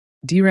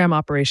DRAM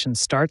operation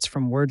starts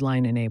from word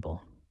line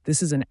enable.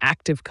 This is an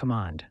active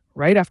command.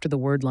 Right after the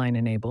word line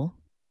enable,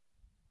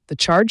 the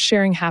charge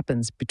sharing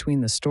happens between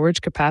the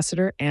storage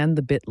capacitor and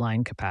the bit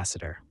line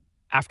capacitor.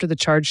 After the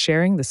charge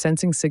sharing, the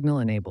sensing signal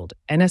enabled.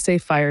 NSA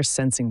fires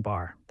sensing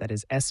bar, that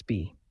is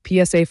SB.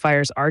 PSA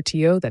fires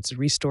RTO, that's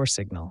restore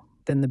signal.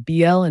 Then the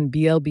BL and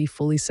BLB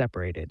fully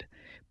separated.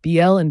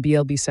 BL and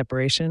BLB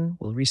separation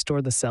will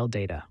restore the cell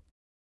data.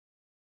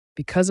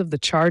 Because of the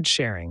charge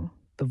sharing,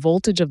 the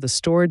voltage of the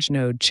storage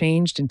node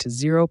changed into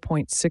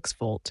 0.6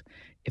 volt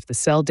if the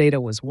cell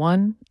data was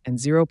 1 and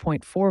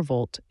 0.4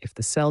 volt if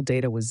the cell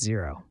data was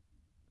 0.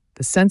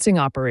 The sensing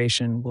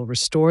operation will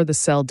restore the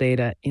cell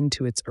data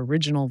into its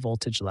original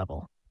voltage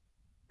level.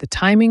 The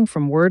timing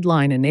from word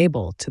line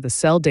enable to the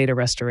cell data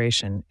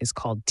restoration is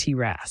called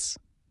TRAS.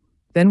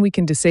 Then we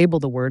can disable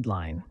the word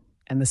line,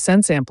 and the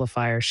sense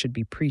amplifier should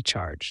be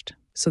pre-charged,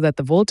 so that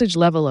the voltage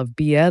level of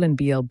BL and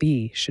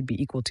BLB should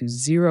be equal to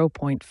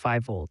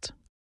 0.5 volt.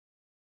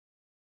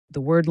 The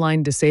word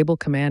line disable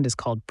command is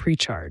called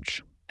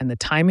pre-charge, and the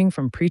timing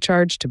from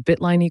pre-charge to bit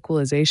line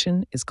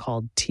equalization is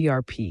called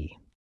TRP.